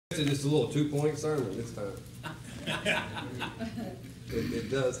Actually, just a little 2-point sermon this time. It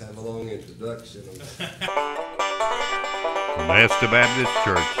does have a long introduction. From Esta Baptist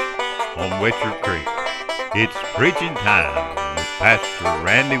Church on Witcher Creek, it's preaching time with Pastor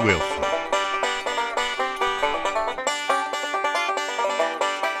Randy Wilson.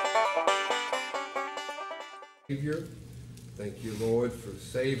 Savior, thank you, Lord, for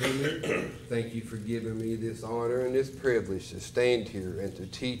saving me. Thank you for giving me this honor and this privilege to stand here and to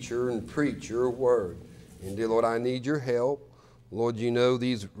teach and preach your word. And dear Lord, I need your help. Lord, you know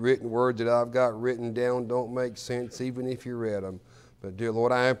these written words that I've got written down don't make sense even if you read them. But dear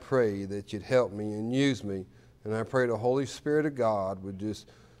Lord, I pray that you'd help me and use me. And I pray the Holy Spirit of God would just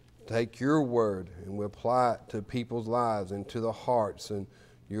take your word and will apply it to people's lives and to the hearts. And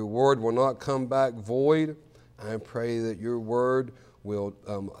your word will not come back void. I pray that your word will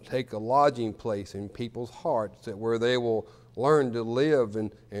take a lodging place in people's hearts, that where they will learn to live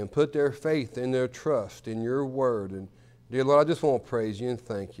and put their faith and their trust in your word. And dear Lord, I just want to praise you and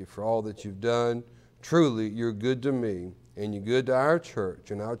thank you for all that you've done. Truly, you're good to me, and you're good to our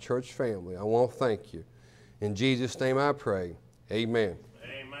church and our church family. I want to thank you. In Jesus' name I pray. Amen.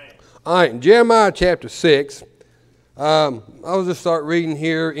 Amen. All right, in Jeremiah chapter 6, I'll just start reading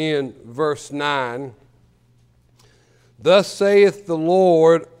here in verse 9. Thus saith the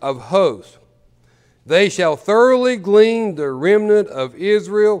Lord of hosts, they shall thoroughly glean the remnant of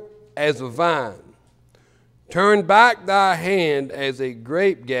Israel as a vine. Turn back thy hand as a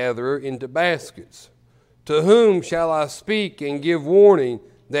grape gatherer into baskets. To whom shall I speak and give warning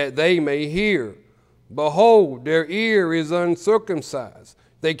that they may hear? Behold, their ear is uncircumcised.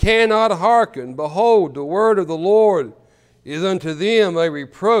 They cannot hearken. Behold, the word of the Lord is unto them a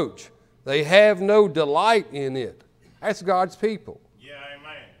reproach. They have no delight in it. That's God's people. Yeah,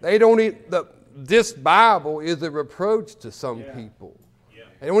 amen. They don't this Bible is a reproach to some people. Yeah.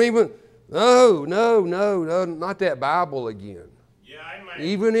 They don't even, no, not that Bible again. Yeah, amen.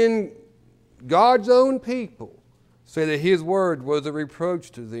 Even in God's own people say that his word was a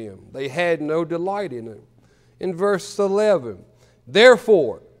reproach to them. They had no delight in it. In verse 11,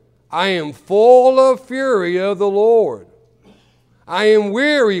 therefore I am full of fury of the Lord. I am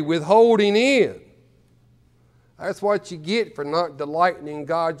weary with holding in. That's what you get for not delighting in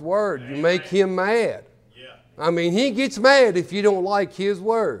God's word. You make him mad. Yeah. I mean, he gets mad if you don't like his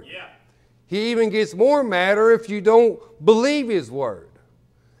word. Yeah. He even gets more madder if you don't believe his word.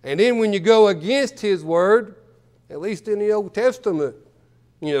 And then when you go against his word, at least in the Old Testament,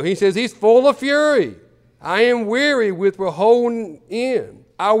 he says he's full of fury. I am weary with holding in.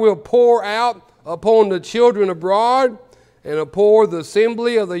 I will pour out upon the children abroad and abhor the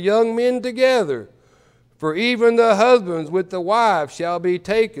assembly of the young men together. For even the husbands with the wives shall be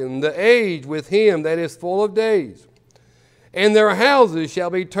taken, the age with him that is full of days. And their houses shall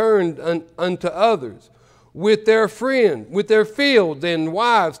be turned unto others, with their fields and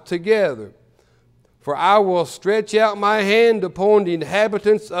wives together. For I will stretch out my hand upon the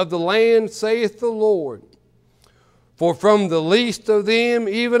inhabitants of the land, saith the Lord. For from the least of them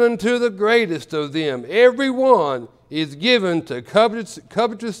even unto the greatest of them, every one is given to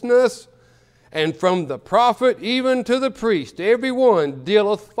covetousness, and from the prophet even to the priest, every one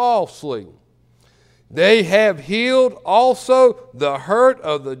dealeth falsely. They have healed also the hurt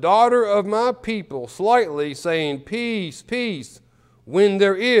of the daughter of my people, slightly, saying, peace, peace, when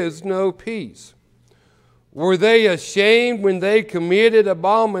there is no peace. Were they ashamed when they committed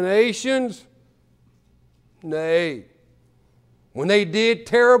abominations? Nay. When they did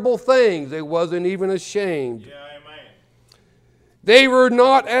terrible things, they wasn't even ashamed. Yeah, amen. They were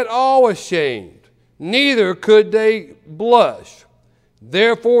not at all ashamed, neither could they blush.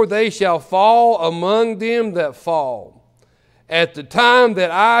 Therefore they shall fall among them that fall. At the time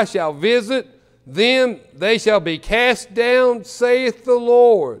that I shall visit them, they shall be cast down, saith the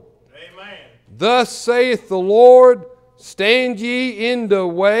Lord. Amen. Thus saith the Lord, stand ye in the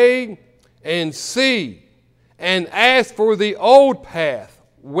way, and see, and ask for the old path,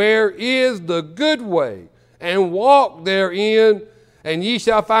 where is the good way, and walk therein, and ye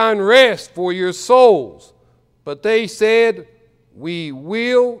shall find rest for your souls. But they said, we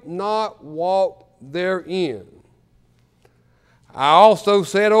will not walk therein. I also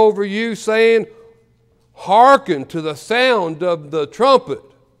said over you, saying, hearken to the sound of the trumpet.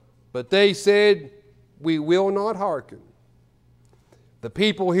 But they said, we will not hearken. The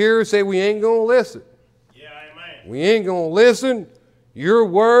people here say, we ain't going to listen. Yeah, amen. We ain't going to listen. Your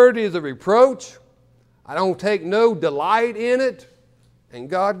word is a reproach. I don't take no delight in it. And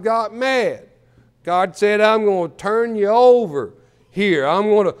God got mad. God said, I'm going to turn you over here. I'm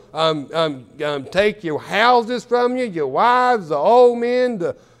going to take your houses from you, your wives, the old men,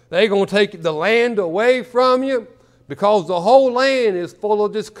 They're going to take the land away from you because the whole land is full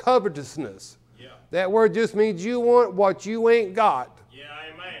of this covetousness. Yeah. That word just means you want what you ain't got. Yeah,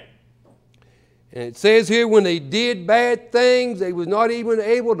 amen. And it says here when they did bad things, they was not even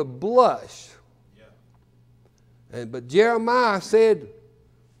able to blush. Yeah. But Jeremiah said,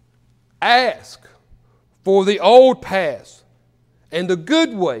 ask for the old paths and the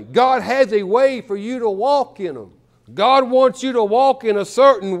good way. God has a way for you to walk in them. God wants you to walk in a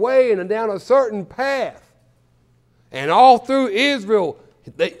certain way and down a certain path. And all through Israel,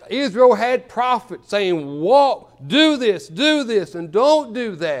 Israel had prophets saying, walk, do this, and don't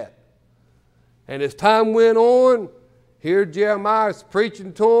do that. And as time went on, here Jeremiah is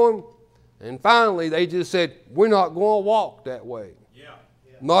preaching to them, and finally they just said, we're not going to walk that way.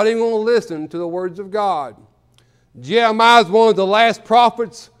 Not even going to listen to the words of God. Jeremiah is one of the last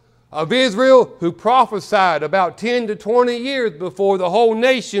prophets of Israel who prophesied about 10 to 20 years before the whole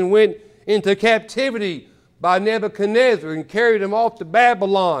nation went into captivity by Nebuchadnezzar and carried them off to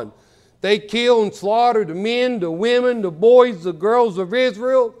Babylon. They killed and slaughtered the men, the women, the boys, the girls of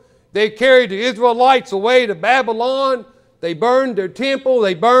Israel. They carried the Israelites away to Babylon. They burned their temple,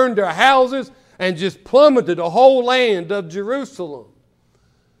 they burned their houses, and just plummeted the whole land of Jerusalem.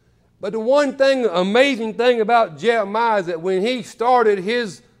 But the one thing, amazing thing about Jeremiah is that when he started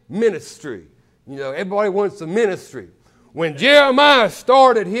his ministry, you know, everybody wants a ministry. When Jeremiah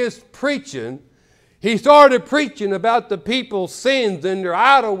started his preaching, he started preaching about the people's sins and their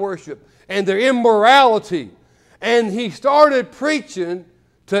idol worship and their immorality. And he started preaching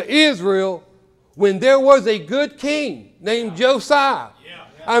to Israel when there was a good king named Josiah.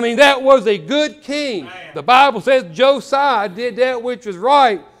 I mean, that was a good king. The Bible says Josiah did that which was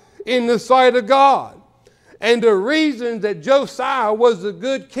right in the sight of God. And the reason that Josiah was a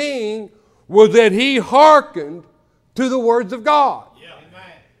good king was that he hearkened to the words of God. Yeah.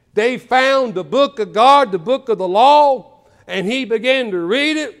 They found the book of God, the book of the law, and he began to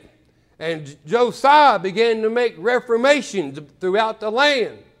read it. And Josiah began to make reformations throughout the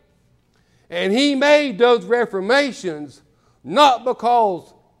land. And he made those reformations not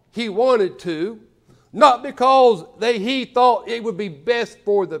because he wanted to, not because he thought it would be best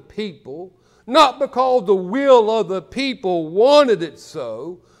for the people, not because the will of the people wanted it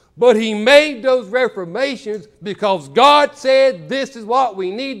so, but he made those reformations because God said this is what we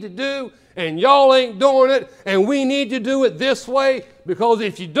need to do and y'all ain't doing it and we need to do it this way because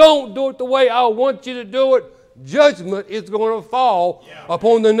if you don't do it the way I want you to do it, judgment is going to fall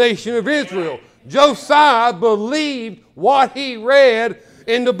upon the nation of Israel. Josiah believed what he read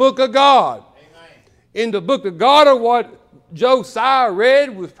in the book of God. In the book of God, or what Josiah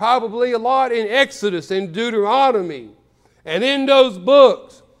read was probably a lot in Exodus and Deuteronomy. And in those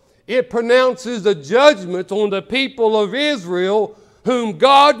books, it pronounces the judgments on the people of Israel whom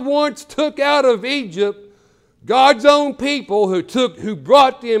God once took out of Egypt, God's own people who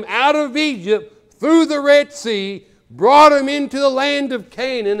brought them out of Egypt through the Red Sea, brought them into the land of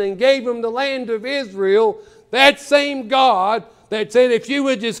Canaan and gave them the land of Israel. That same God that said, if you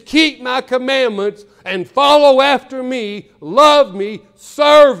would just keep my commandments and follow after me, love me,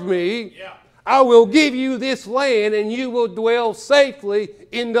 serve me, I will give you this land and you will dwell safely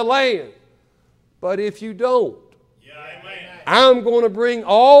in the land. But if you don't, I'm going to bring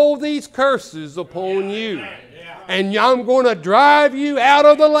all these curses upon you. And I'm going to drive you out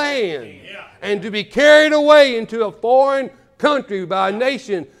of the land and to be carried away into a foreign country by a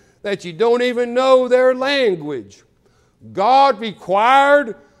nation that you don't even know their language. God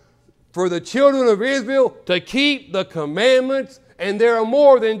required for the children of Israel to keep the commandments, and there are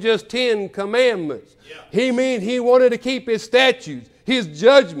more than just 10 commandments. He wanted to keep His statutes, His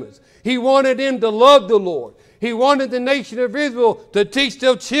judgments. He wanted them to love the Lord. He wanted the nation of Israel to teach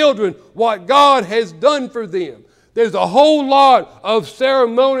their children what God has done for them. There's a whole lot of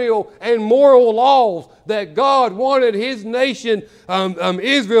ceremonial and moral laws that God wanted His nation,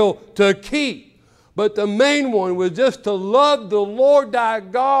 Israel, to keep. But the main one was just to love the Lord thy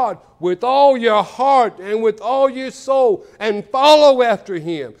God with all your heart and with all your soul and follow after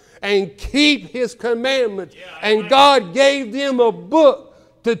Him and keep His commandments. And God gave them a book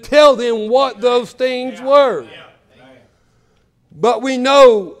to tell them what those things were. But we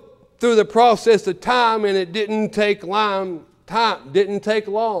know through the process of time, and it didn't take long,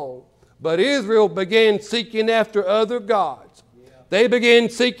 but Israel began seeking after other gods. They began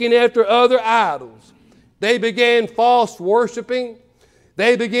seeking after other idols. They began false worshiping.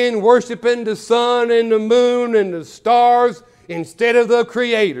 They began worshiping the sun and the moon and the stars instead of the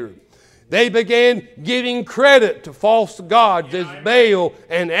Creator. They began giving credit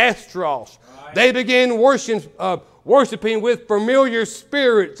worshiping with familiar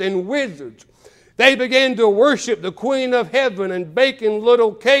spirits and wizards. They began to worship the Queen of Heaven and baking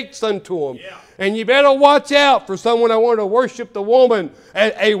little cakes unto them. Yeah. And you better watch out for someone that want to worship a woman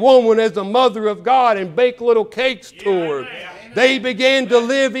as the mother of God and bake little cakes to her. Yeah. They began to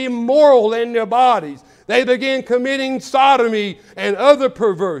live immoral in their bodies. They began committing sodomy and other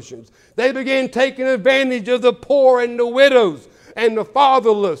perversions. They began taking advantage of the poor and the widows and the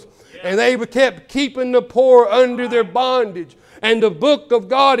fatherless. Yeah. And they kept keeping the poor under their bondage. And the book of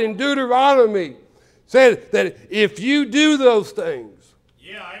God in Deuteronomy said that if you do those things,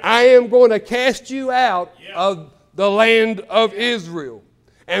 I am going to cast you out of the land of Israel.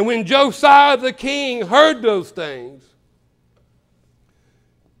 And when Josiah the king heard those things,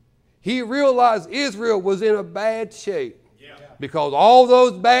 he realized Israel was in a bad shape. Because all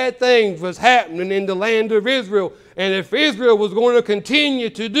those bad things was happening in the land of Israel. And if Israel was going to continue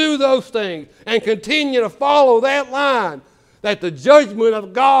to do those things and continue to follow that line, that the judgment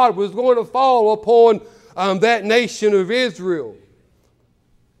of God was going to fall upon that nation of Israel.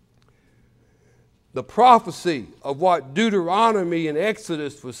 The prophecy of what Deuteronomy and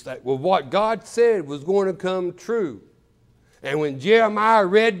Exodus was what God said was going to come true. And when Jeremiah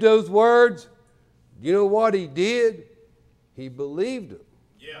read those words, you know what he did? He believed them.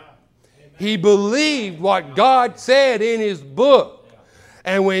 Yeah. He believed what God said in his book.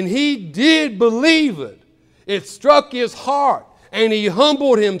 And when he did believe it, it struck his heart, and he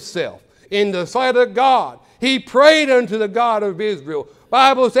humbled himself in the sight of God. He prayed unto the God of Israel.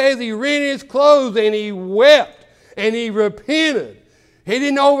 Bible says he rent his clothes and he wept and he repented. He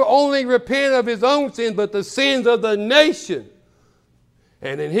didn't only repent of his own sins, but the sins of the nation.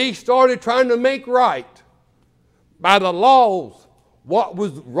 And then he started trying to make right by the laws what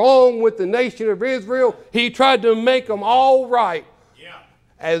was wrong with the nation of Israel. He tried to make them all right,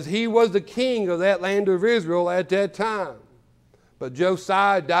 as he was the king of that land of Israel at that time. But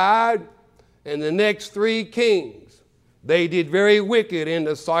Josiah died, and the next three kings, they did very wicked in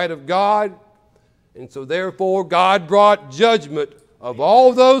the sight of God. And so therefore God brought judgment of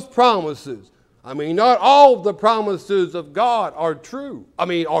all those promises. I mean, not all the promises of God are true.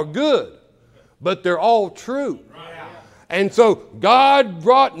 Are good, but they're all true. And so God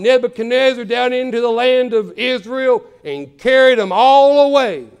brought Nebuchadnezzar down into the land of Israel and carried them all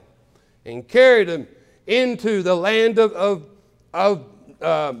away and carried them into the land of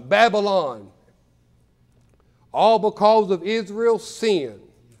Babylon. All because of Israel's sin.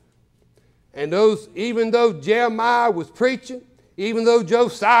 And even though Jeremiah was preaching, even though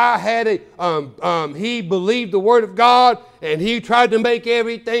Josiah had he believed the word of God and he tried to make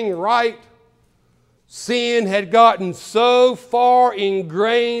everything right, sin had gotten so far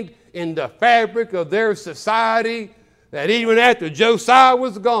ingrained in the fabric of their society that even after Josiah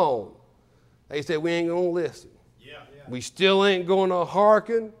was gone, they said, we ain't going to listen. We still ain't going to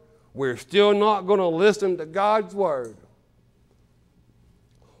hearken. We're still not going to listen to God's word.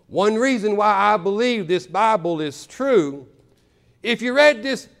 One reason why I believe this Bible is true, if you read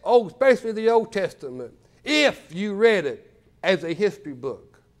this, especially the Old Testament, if you read it as a history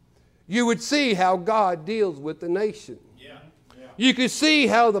book, you would see how God deals with the nation. You could see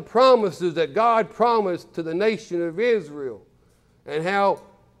how the promises that God promised to the nation of Israel and how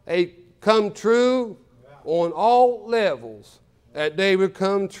they come true on all levels, that they would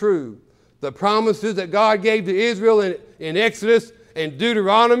come true. The promises that God gave to Israel in Exodus and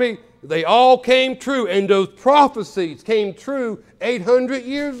Deuteronomy, they all came true. And those prophecies came true 800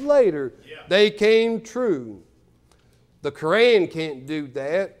 years later. They came true. The Quran can't do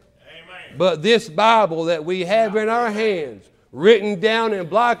that. Amen. But this Bible that we have in our hands, written down in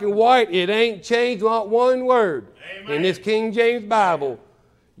black and white, it ain't changed not one word. Amen. In this King James Bible,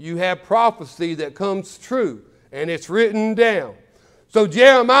 you have prophecy that comes true, and it's written down. So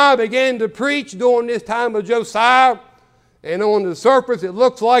Jeremiah began to preach during this time of Josiah, and on the surface it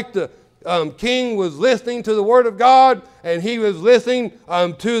looks like the king was listening to the word of God, and he was listening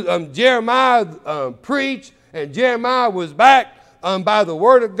to Jeremiah preach, and Jeremiah was backed by the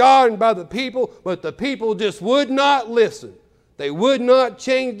word of God and by the people, but the people just would not listen. They would not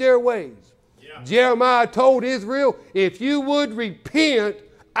change their ways. Yeah. Jeremiah told Israel, if you would repent,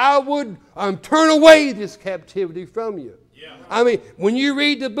 I would turn away this captivity from you. Yeah. When you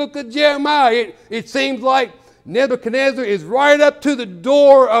read the book of Jeremiah, it seems like Nebuchadnezzar is right up to the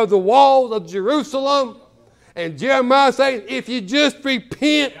door of the walls of Jerusalem. And Jeremiah says, if you just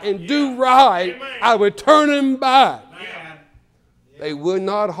repent and do right, I would turn them back. They would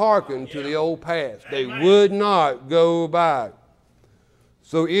not hearken to the old past. They would not go back.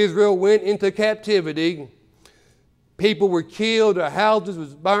 So Israel went into captivity. People were killed. Their houses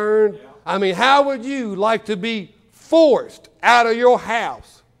was burned. How would you like to be forced out of your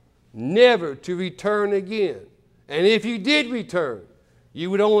house, never to return again. And if you did return, you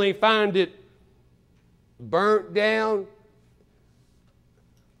would only find it burnt down.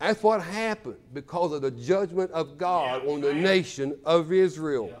 That's what happened because of the judgment of God on the nation of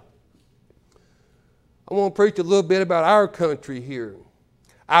Israel. I want to preach a little bit about our country here.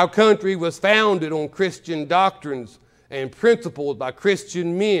 Our country was founded on Christian doctrines and principles by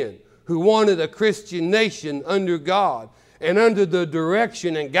Christian men who wanted a Christian nation under God and under the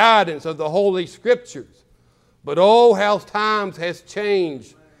direction and guidance of the Holy Scriptures. But oh, how times has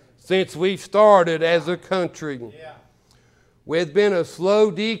changed since we started as a country. There's been a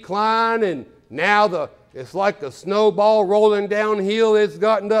slow decline, and now it's like the snowball rolling downhill. It's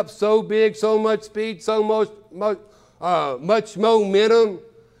gotten up so big, so much speed, so much momentum.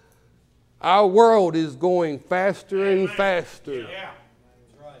 Our world is going faster and faster.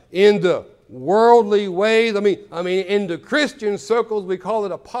 In the worldly ways, I mean, in the Christian circles, we call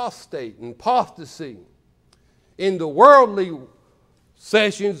it apostate and apostasy. In the worldly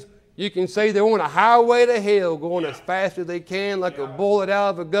sessions, you can say they're on a highway to hell, going as fast as they can, like a bullet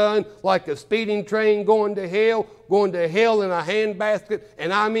out of a gun, like a speeding train going to hell in a handbasket.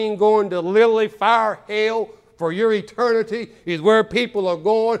 And I mean going to literally fire hell for your eternity is where people are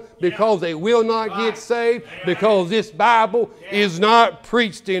going because they will not get saved because this Bible is not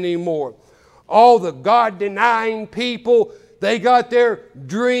preached anymore. All the God-denying people, they got their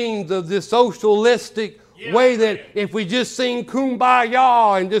dreams of this socialistic way that if we just sing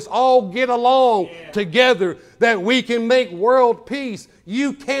kumbaya and just all get along together, that we can make world peace.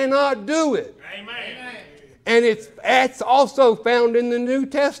 You cannot do it. Amen. And that's also found in the New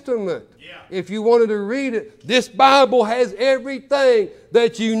Testament. If you wanted to read it, this Bible has everything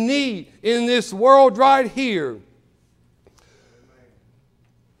that you need in this world right here.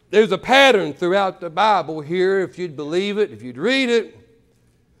 There's a pattern throughout the Bible here, if you'd believe it, if you'd read it.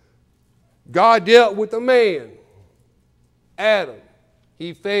 God dealt with a man, Adam.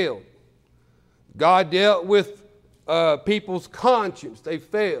 He failed. God dealt with people's conscience. They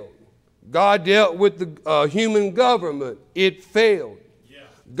failed. God dealt with the human government. It failed.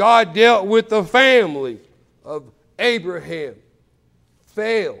 God dealt with the family of Abraham.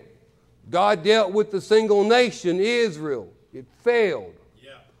 Failed. God dealt with the single nation, Israel. It failed.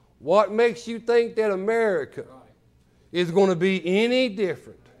 What makes you think that America is going to be any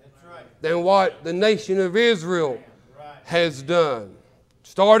different than what the nation of Israel has done?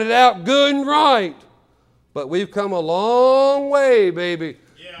 Started out good and right, but we've come a long way, baby,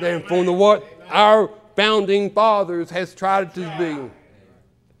 than from what our founding fathers has tried to be.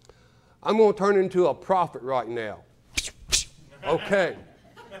 I'm going to turn into a prophet right now. Okay.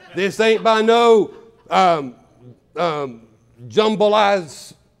 This ain't by no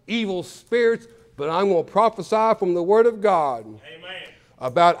jumblized evil spirits, but I'm going to prophesy from the Word of God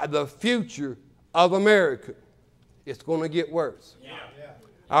about the future of America. It's going to get worse.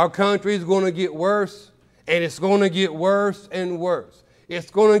 Our country is going to get worse, and it's going to get worse and worse. It's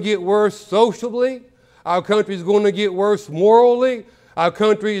going to get worse socially. Our country is going to get worse morally. Our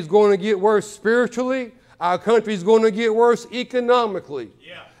country is going to get worse spiritually. Our country is going to get worse economically.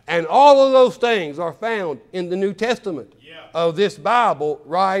 And all of those things are found in the New Testament of this Bible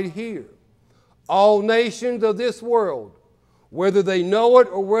right here. All nations of this world, whether they know it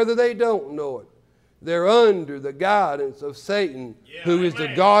or whether they don't know it, they're under the guidance of Satan, who is the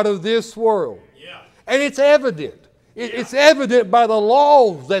God of this world. And it's evident. It's evident by the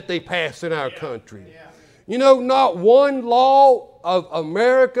laws that they pass in our country. You know, not one law of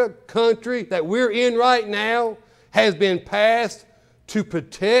America country that we're in right now has been passed to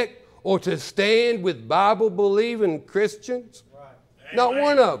protect or to stand with Bible-believing Christians. Not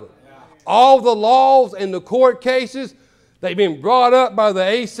one of them. All the laws and the court cases, they've been brought up by the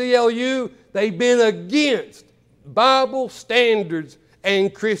ACLU. They've been against Bible standards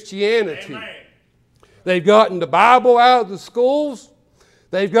and Christianity. They've gotten the Bible out of the schools.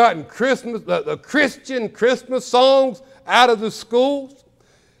 They've gotten the Christian Christmas songs out of the schools.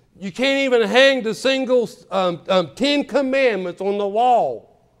 You can't even hang the single 10 Commandments on the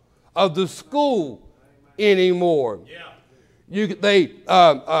wall of the school anymore. They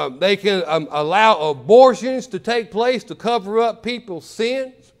can allow abortions to take place to cover up people's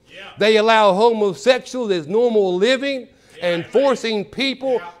sins. They allow homosexuals as normal living and forcing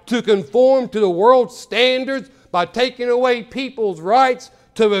people to conform to the world's standards by taking away people's rights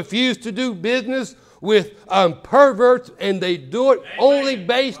to refuse to do business with perverts, and they do it only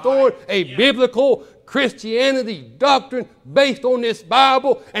based on a biblical Christianity doctrine based on this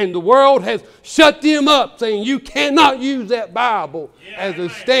Bible, and the world has shut them up, saying you cannot use that Bible as a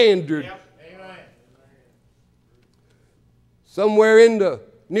standard. somewhere in the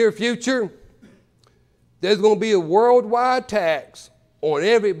near future, there's going to be a worldwide tax on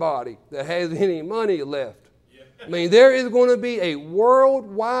everybody that has any money left. I mean, there is going to be a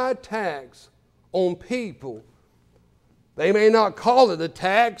worldwide tax on people. They may not call it a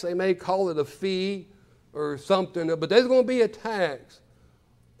tax. They may call it a fee or something, but there's going to be a tax.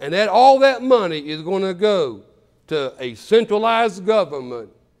 And that all that money is going to go to a centralized government.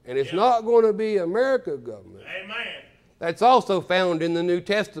 And it's not going to be America's government. Amen. That's also found in the New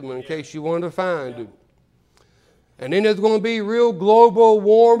Testament, in case you want to find it. And then there's going to be real global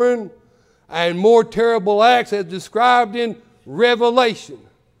warming and more terrible acts as described in Revelation.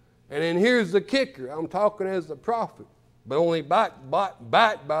 And then here's the kicker. I'm talking as a prophet, but only backed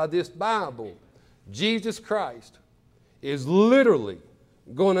by this Bible. Jesus Christ is literally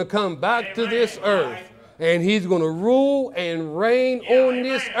going to come back to this earth, and he's going to rule and reign on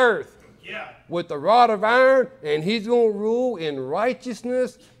this earth with the rod of iron, and he's going to rule in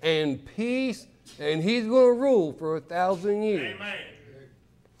righteousness and peace, and he's going to rule for 1,000 years. Amen.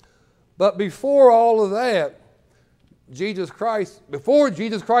 But before all of that, before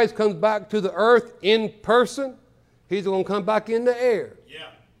Jesus Christ comes back to the earth in person, he's going to come back in the air. Yeah.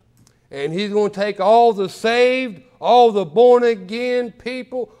 And he's going to take all the saved, all the born-again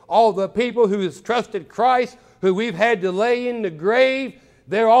people, all the people who has trusted Christ, who we've had to lay in the grave.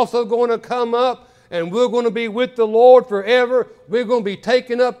 They're also going to come up, and we're going to be with the Lord forever. We're going to be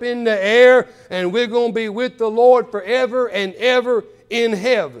taken up in the air, and we're going to be with the Lord forever and ever in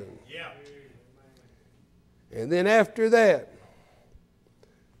heaven. Yeah. And then after that,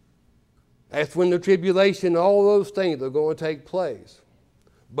 that's when the tribulation, all those things are going to take place.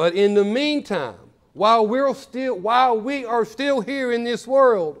 But in the meantime, while we are still here in this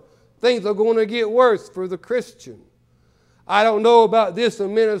world, things are going to get worse for the Christian. I don't know about this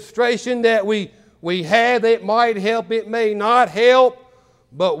administration that we have. It might help, it may not help.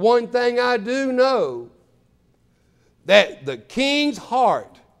 But one thing I do know, that the king's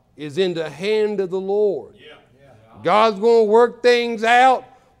heart is in the hand of the Lord. Yeah. God's going to work things out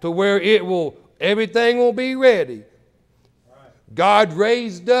to where everything will be ready. God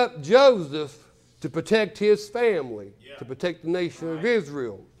raised up Joseph to protect his family, to protect the nation of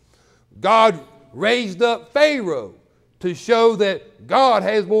Israel. God raised up Pharaoh to show that God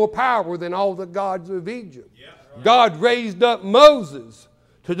has more power than all the gods of Egypt. God raised up Moses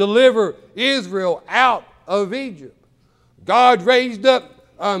to deliver Israel out of Egypt. God raised up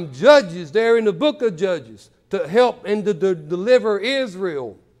judges there in the book of Judges to help and to deliver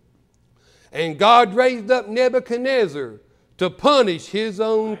Israel. And God raised up Nebuchadnezzar to punish his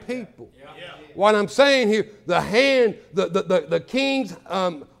own people. What I'm saying here, the king's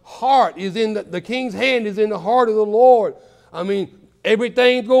heart is in the king's hand is in the heart of the Lord. I mean,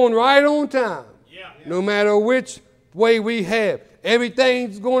 everything's going right on time. No matter which way we have,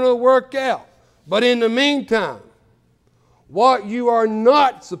 everything's going to work out. But in the meantime, what you are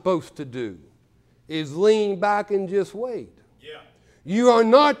not supposed to do is lean back and just wait. You are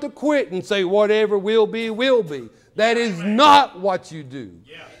not to quit and say whatever will be, will be. That is not what you do.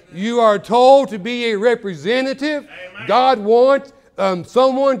 You are told to be a representative. God wants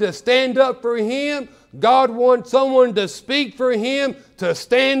someone to stand up for Him. God wants someone to speak for Him, to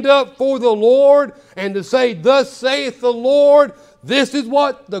stand up for the Lord and to say, "Thus saith the Lord." This is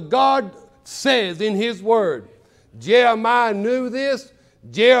what the God says in His Word. Jeremiah knew this.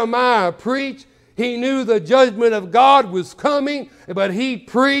 Jeremiah preached. He knew the judgment of God was coming, but he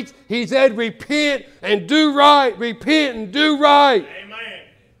preached. He said, "Repent and do right. Repent and do right." Amen.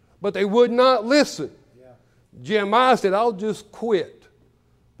 But they would not listen. Jeremiah said, "I'll just quit."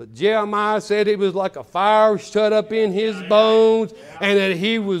 But Jeremiah said it was like a fire shut up in his bones, and that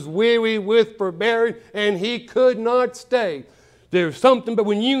he was weary with forbearing, and he could not stay. There's something, but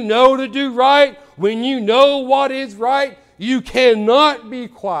when you know to do right, when you know what is right, you cannot be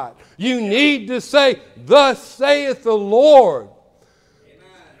quiet. You need to say, "Thus saith the Lord."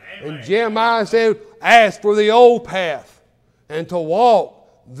 Amen. And Jeremiah said, "Ask for the old path and to walk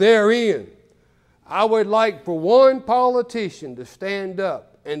therein." I would like for one politician to stand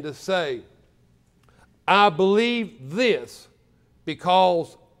up and to say, "I believe this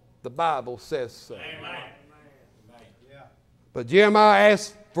because the Bible says so." Amen. But Jeremiah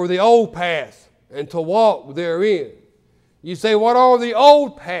asked for the old path and to walk therein. You say, "What are the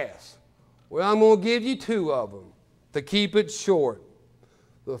old paths?" Well, I'm going to give you two of them to keep it short.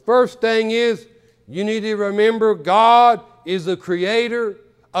 The first thing is, you need to remember God is the creator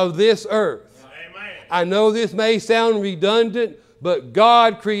of this earth. Amen. I know this may sound redundant, but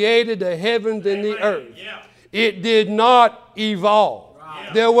God created the heavens and the earth. It did not evolve.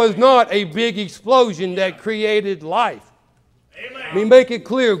 There was not a big explosion that created life. Let me make it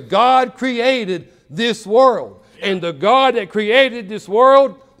clear. God created this world. And the God that created this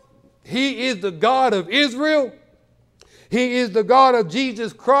world, He is the God of Israel. He is the God of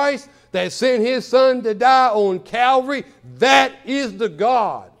Jesus Christ that sent His Son to die on Calvary. That is the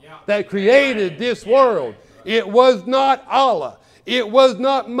God that created this world. It was not Allah. It was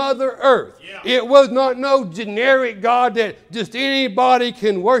not Mother Earth. It was not no generic God that just anybody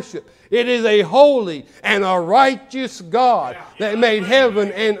can worship. It is a holy and a righteous God that made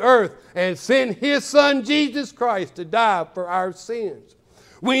heaven and earth and sent His Son Jesus Christ to die for our sins.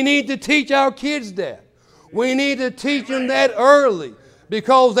 We need to teach our kids that. We need to teach them that early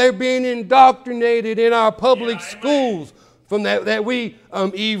because they're being indoctrinated in our public schools from that we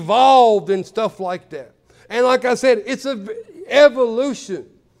evolved and stuff like that. And like I said, evolution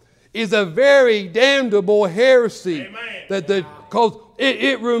is a very damnable heresy because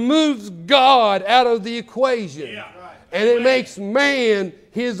it removes God out of the equation and it makes man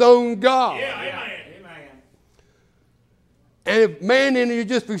his own God. And if man, then you're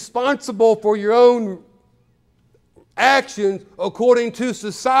just responsible for your own actions according to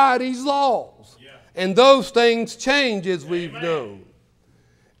society's laws. And those things change as we've known.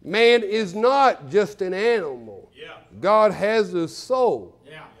 Man is not just an animal. God has a soul.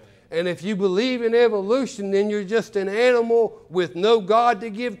 And if you believe in evolution, then you're just an animal with no God to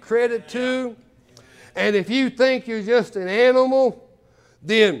give credit to. And if you think you're just an animal,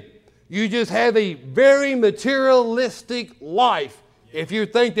 then you just have a very materialistic life. If you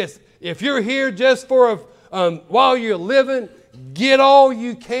think that, if you're here just for while you're living, get all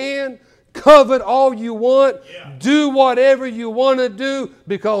you can, covet all you want, do whatever you want to do,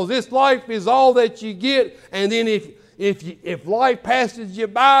 because this life is all that you get. And then if life passes you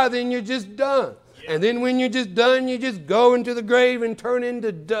by, then you're just done. And then when you're just done, you just go into the grave and turn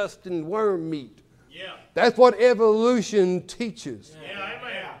into dust and worm meat. That's what evolution teaches.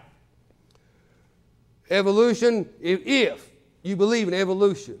 Evolution, if you believe in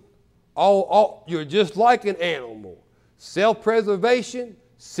evolution, you're just like an animal. Self-preservation,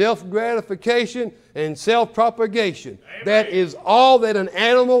 self-gratification, and self-propagation. That is all that an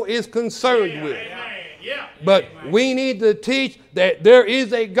animal is concerned with. But we need to teach that there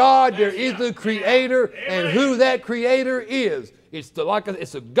is a God, there is a Creator, and who that Creator is. It's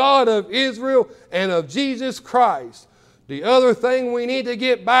the God of Israel and of Jesus Christ. The other thing we need to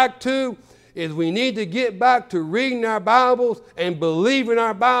get back to is we need to get back to reading our Bibles and believing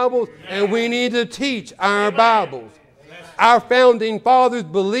our Bibles, and we need to teach our Bibles. Our founding fathers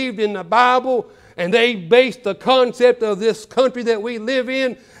believed in the Bible, and they based the concept of this country that we live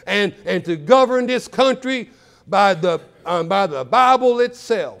in and to govern this country by the Bible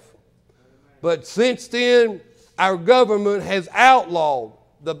itself. But since then, our government has outlawed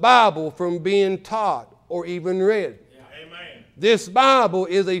the Bible from being taught or even read. This Bible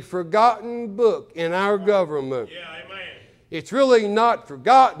is a forgotten book in our government. It's really not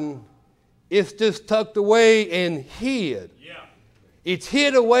forgotten. It's just tucked away and hid. It's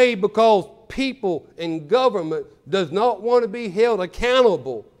hid away because people in government does not want to be held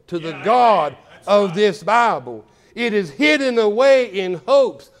accountable to the God of this Bible. It is hidden away in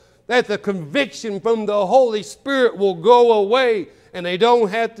hopes that the conviction from the Holy Spirit will go away and they don't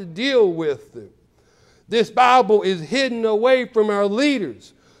have to deal with it. This Bible is hidden away from our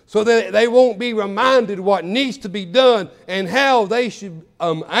leaders so that they won't be reminded what needs to be done and how they should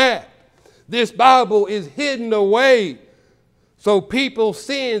act. This Bible is hidden away so people's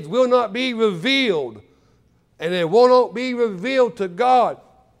sins will not be revealed and they will not be revealed to God.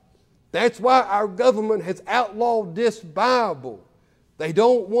 That's why our government has outlawed this Bible. They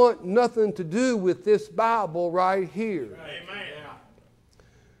don't want nothing to do with this Bible right here.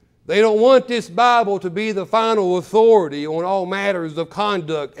 They don't want this Bible to be the final authority on all matters of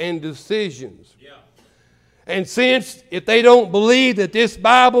conduct and decisions. And since if they don't believe that this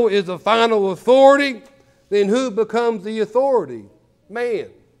Bible is the final authority, then who becomes the authority? Man.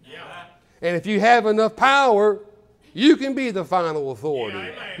 And if you have enough power, you can be the final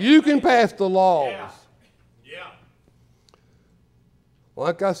authority. You can pass the laws.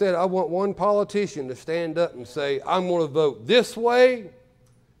 Like I said, I want one politician to stand up and say, I'm going to vote this way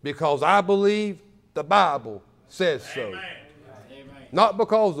because I believe the Bible says so. Not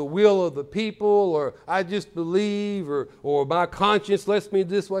because the will of the people or I just believe or my conscience lets me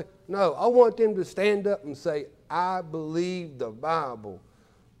this way. No, I want them to stand up and say, I believe the Bible.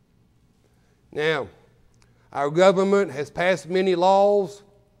 Now, our government has passed many laws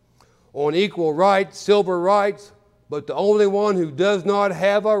on equal rights, civil rights, but the only one who does not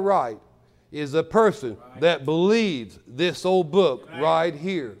have a right is a person that believes this old book right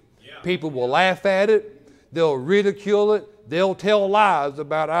here. People will laugh at it. They'll ridicule it. they'll tell lies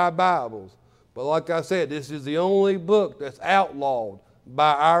about our Bibles. But like I said, this is the only book that's outlawed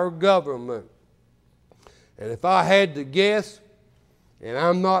by our government. And if I had to guess, and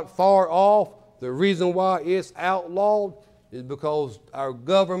I'm not far off, the reason why it's outlawed is because our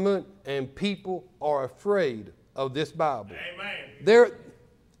government and people are afraid of this Bible. Amen.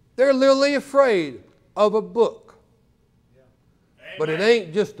 They're literally afraid of a book. Yeah. But it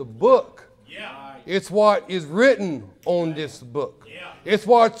ain't just a book. Yeah. It's what is written on this book. Yeah. It's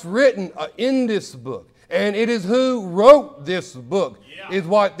what's written in this book. And it is who wrote this book is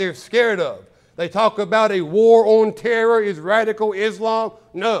what they're scared of. They talk about a war on terror is radical Islam.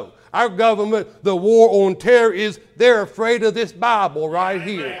 No. Our government, the war on terror is they're afraid of this Bible right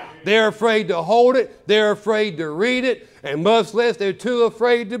here. They're afraid to hold it. They're afraid to read it. And much less they're too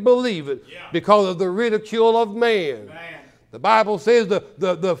afraid to believe it because of the ridicule of man. The Bible says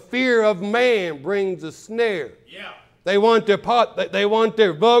the fear of man brings a snare. They want their they want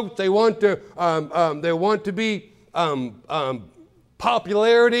their votes. They want to be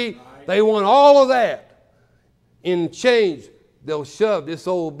popularity. They want all of that. In change, they'll shove this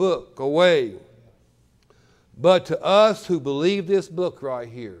old book away. But to us who believe this book right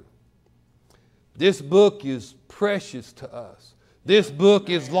here, this book is precious to us. This book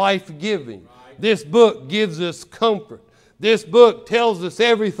is life-giving. This book gives us comfort. This book tells us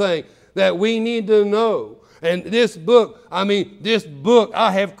everything that we need to know. And this book,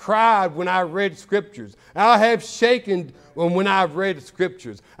 I have cried when I read scriptures. I have shaken when I've read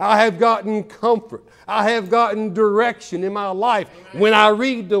scriptures. I have gotten comfort. I have gotten direction in my life when I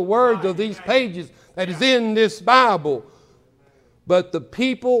read the words of these pages that is in this Bible. But the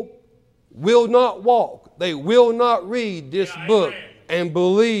people will not walk. They will not read this book and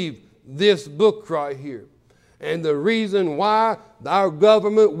believe this book right here. And the reason why our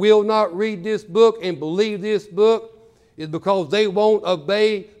government will not read this book and believe this book is because they won't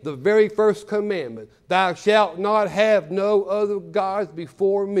obey the very first commandment. Thou shalt not have no other gods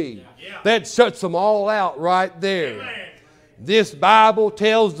before me. That shuts them all out right there. Amen. This Bible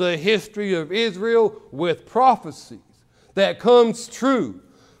tells the history of Israel with prophecies that comes true.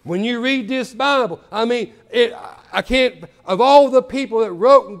 When you read this Bible, of all the people that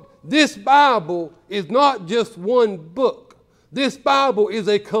wrote this Bible is not just one book. This Bible is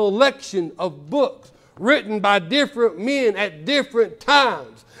a collection of books written by different men at different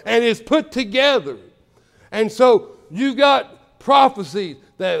times and is put together. And so you got prophecies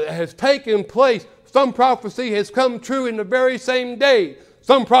that has taken place. Some prophecy has come true in the very same day.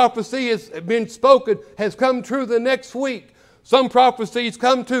 Some prophecy has been spoken, has come true the next week. Some prophecies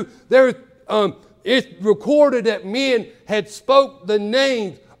come true. It's recorded that men had spoke the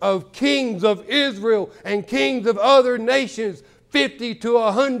names of kings of Israel and kings of other nations 50 to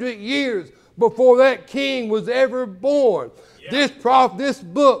 100 years before that king was ever born. This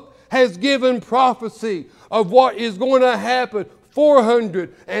book has given prophecy of what is going to happen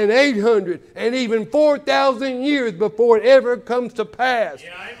 400 and 800 and even 4,000 years before it ever comes to pass.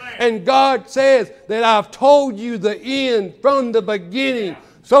 And God says that I've told you the end from the beginning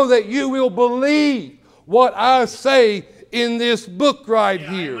so that you will believe what I say in this book right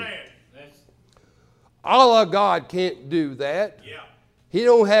here. Allah God can't do that. He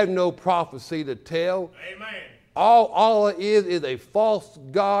don't have no prophecy to tell. All Allah is a false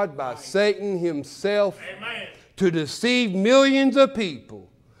God by Satan himself to deceive millions of people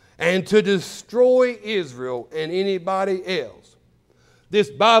and to destroy Israel and anybody else. This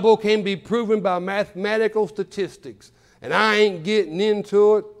Bible can be proven by mathematical statistics, and I ain't getting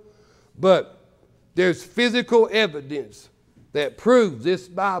into it, but there's physical evidence that proves this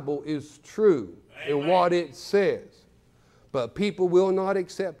Bible is true in what it says. But people will not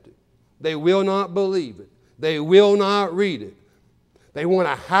accept it. They will not believe it. They will not read it. They want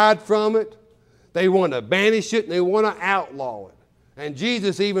to hide from it. They want to banish it. And they want to outlaw it. And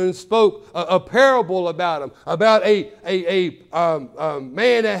Jesus even spoke a parable about him, about a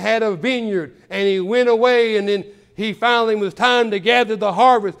man that had a vineyard, and he went away, and then he finally was time to gather the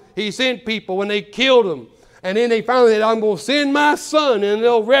harvest. He sent people and they killed them. And then they finally said, I'm going to send my son and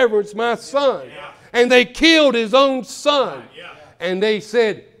they'll reverence my son. And they killed his own son. And they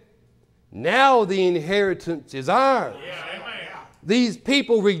said, now the inheritance is ours. These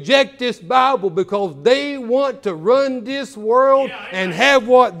people reject this Bible because they want to run this world and have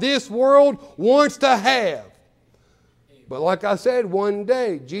what this world wants to have. But like I said, one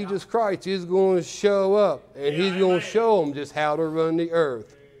day Jesus Christ is going to show up and he's going to show them just how to run the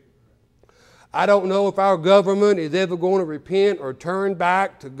earth. I don't know if our government is ever going to repent or turn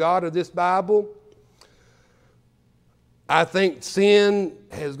back to God of this Bible. I think sin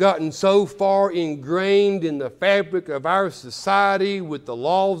has gotten so far ingrained in the fabric of our society with the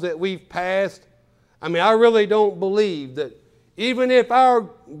laws that we've passed. I mean, I really don't believe that even if our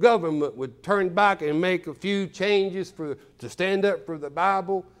government would turn back and make a few changes to stand up for the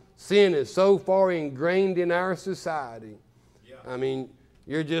Bible, sin is so far ingrained in our society. Yeah. I mean,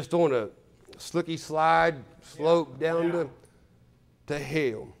 you're just on a slicky slide slope down to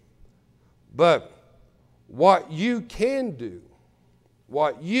hell. But what you can do,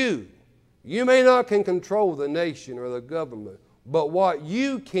 you may not can control the nation or the government, but what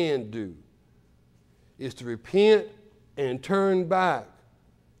you can do is to repent and turn back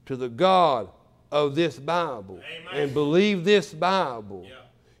to the God of this Bible. Amen. And believe this Bible. Yeah.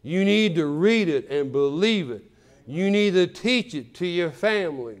 You need to read it and believe it. You need to teach it to your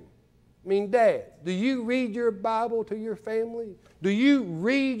family. I mean, Dad, do you read your Bible to your family? Do you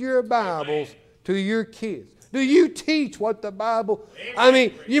read your Bibles to your kids? Do you teach what the Bible... I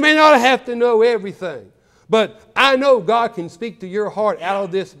mean, you may not have to know everything, but I know God can speak to your heart out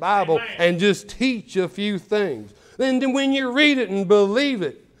of this Bible and just teach a few things. Then when you read it and believe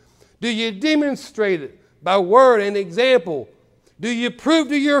it, do you demonstrate it by word and example? Do you prove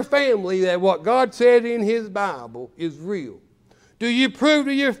to your family that what God said in His Bible is real? Do you prove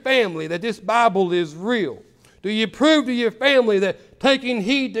to your family that this Bible is real? Do you prove to your family that taking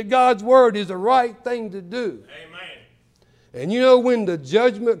heed to God's Word is the right thing to do? Amen. And you know, when the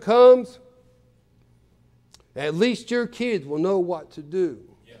judgment comes, at least your kids will know what to do.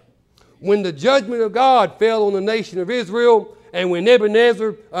 Yeah. When the judgment of God fell on the nation of Israel, and when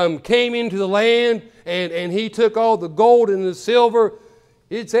Nebuchadnezzar came into the land and he took all the gold and the silver,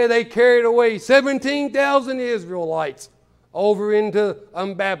 it said they carried away 17,000 Israelites over into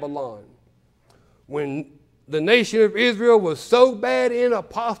Babylon. When the nation of Israel was so bad in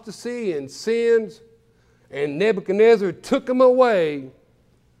apostasy and sins, and Nebuchadnezzar took them away,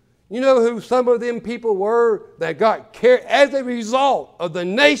 you know who some of them people were that got carried as a result of the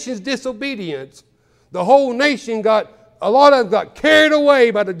nation's disobedience? The whole nation a lot of them got carried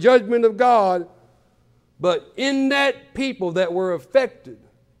away by the judgment of God. But in that people that were affected,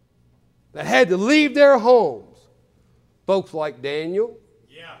 that had to leave their homes, folks like Daniel,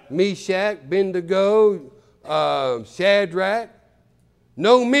 Meshach, Abednego, Shadrach,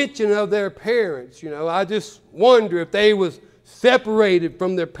 no mention of their parents. You know, I just wonder if they was separated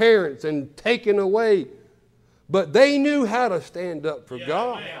from their parents and taken away. But they knew how to stand up for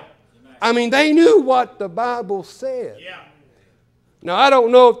God. Amen. I mean, they knew what the Bible said. Yeah. Now, I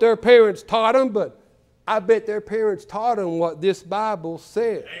don't know if their parents taught them, but I bet their parents taught them what this Bible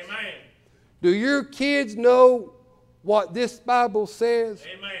says. Amen. Do your kids know what this Bible says?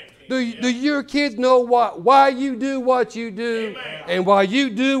 Amen. Do your kids know why you do what you do? Amen. And why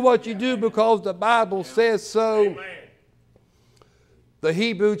you do what you do because the Bible says so? Amen. The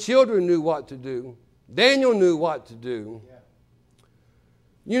Hebrew children knew what to do. Daniel knew what to do.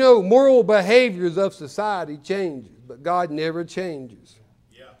 You know, moral behaviors of society changes, but God never changes.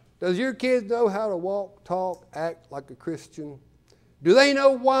 Yeah. Does your kids know how to walk, talk, act like a Christian? Do they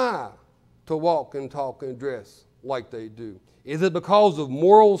know why to walk and talk and dress like they do? Is it because of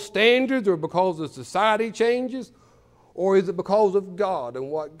moral standards or because of society changes? Or is it because of God and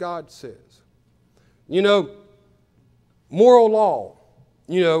what God says? You know, moral law,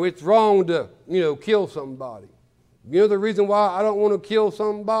 you know, it's wrong to, kill somebody. You know the reason why I don't want to kill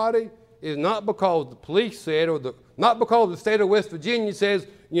somebody is not because the police said not because the state of West Virginia says,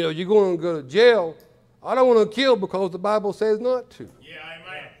 you're going to go to jail. I don't want to kill because the Bible says not to. Yeah,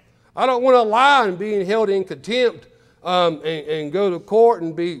 amen. I don't want to lie and be held in contempt and go to court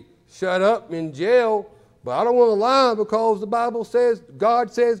and be shut up in jail. But I don't want to lie because the Bible says,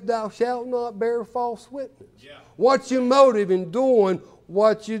 God says, thou shalt not bear false witness. Yeah. What's your motive in doing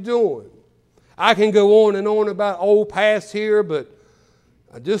what you're doing? I can go on and on about old past here, but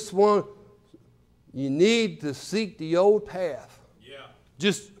I just you need to seek the old path. Yeah.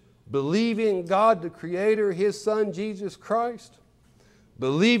 Just believe in God, the Creator, His Son, Jesus Christ.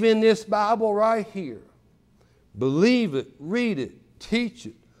 Believe in this Bible right here. Believe it, read it, teach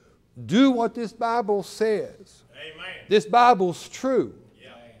it. Do what this Bible says. Amen. This Bible's true.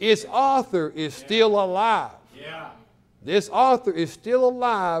 Yeah. Its author is still alive. Yeah. This author is still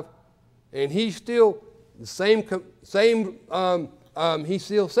alive. And he's still the same. He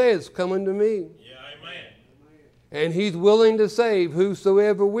still says, "Come unto me." Yeah, amen. And he's willing to save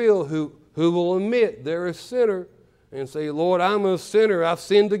whosoever will, who will admit they're a sinner and say, "Lord, I'm a sinner. I've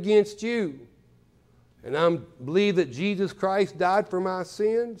sinned against you, and I believe that Jesus Christ died for my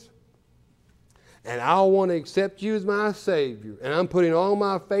sins, and I want to accept you as my Savior, and I'm putting all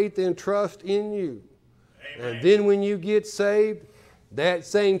my faith and trust in you." And then when you get saved, that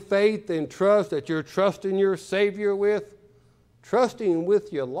same faith and trust that you're trusting your Savior with, trusting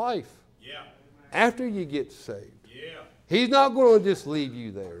with your life after you get saved. He's not going to just leave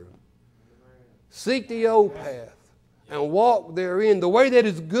you there. Seek the old path and walk therein the way that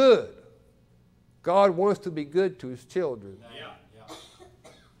is good. God wants to be good to his children.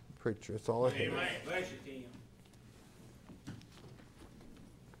 Preacher, that's all I have. Amen. Bless you, Tim.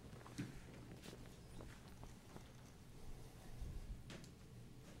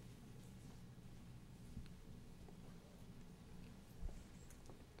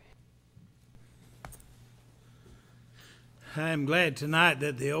 I'm glad tonight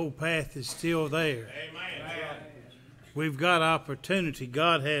that the old path is still there. Amen. We've got opportunity.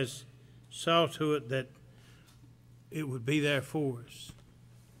 God has saw to it that it would be there for us.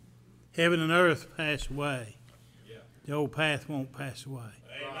 Heaven and earth pass away. The old path won't pass away.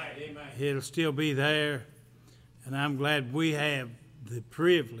 Amen. It'll still be there. And I'm glad we have the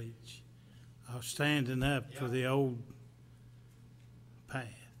privilege of standing up for the old path.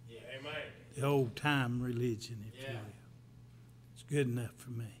 Amen. The old time religion, if you will. It's good enough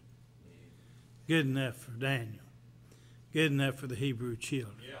for me. Good enough for Daniel. Good enough for the Hebrew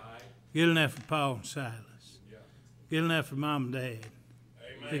children. Good enough for Paul and Silas. Good enough for Mom and Dad. Amen.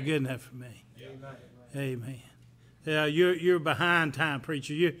 It's good enough for me. Amen. Yeah, you're behind time,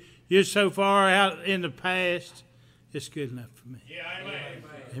 preacher. You're so far out in the past. It's good enough for me. Amen.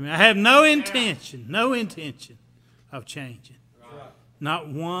 Amen. I have no intention of changing. Not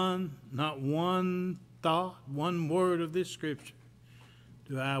one thought, one word of this scripture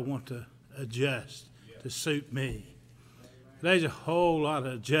do I want to adjust to suit me. There's a whole lot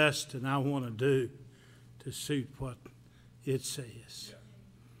of adjusting I want to do to suit what it says.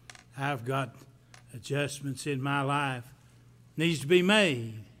 I've got adjustments in my life needs to be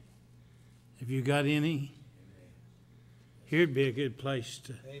made. Have you got any? Here'd be a good place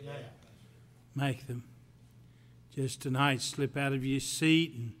to make them. Just tonight, slip out of your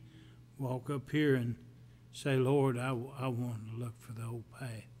seat and walk up here and say, Lord, I want to look for the old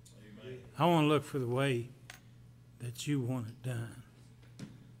path. Amen. I want to look for the way that you want it done.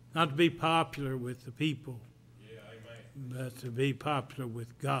 Not to be popular with the people, but to be popular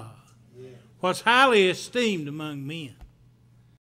with God. What's highly esteemed among men